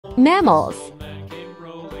Mammals.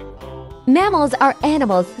 Mammals are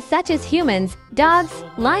animals such as humans, dogs,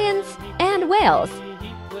 lions, and whales.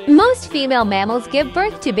 Most female mammals give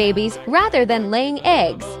birth to babies rather than laying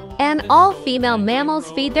eggs, and all female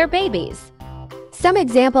mammals feed their babies. Some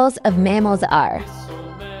examples of mammals are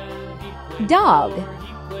dog,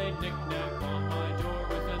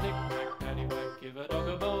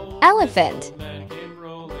 elephant,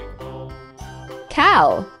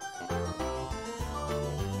 cow,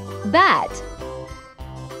 bat,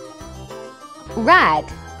 rat,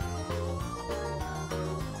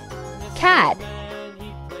 cat,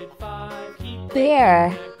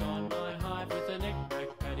 bear,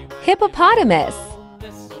 hippopotamus,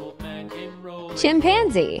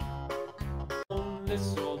 chimpanzee,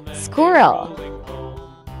 squirrel,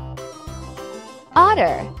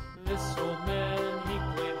 otter,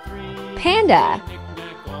 panda,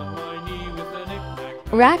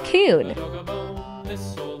 raccoon,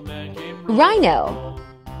 rhino,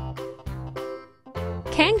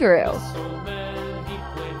 kangaroo,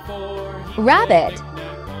 rabbit,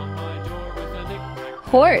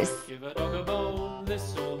 horse,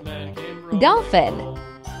 dolphin,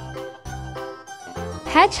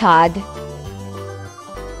 hedgehog,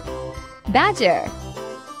 badger,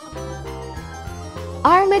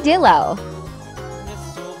 armadillo,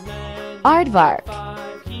 aardvark,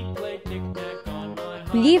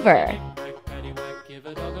 beaver,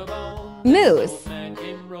 moose,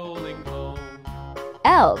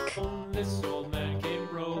 elk,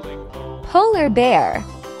 polar bear,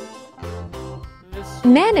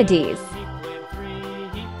 manatees,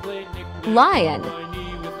 lion,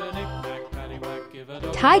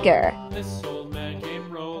 tiger,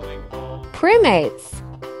 primates.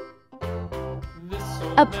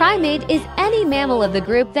 A primate is any mammal of the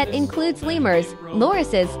group that includes lemurs,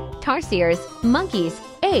 lorises, tarsiers, monkeys,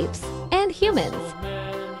 apes, and humans.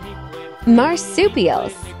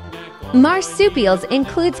 Marsupials. Marsupials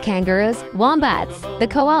includes kangaroos, wombats, the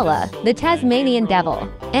koala, the Tasmanian devil,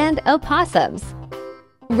 and opossums.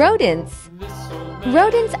 Rodents.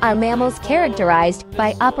 Rodents are mammals characterized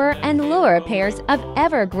by upper and lower pairs of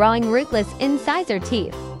ever-growing rootless incisor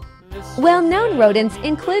teeth. Well-known rodents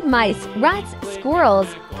include mice, rats,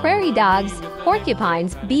 squirrels, prairie dogs,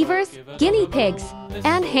 porcupines, beavers, guinea pigs,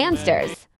 and hamsters.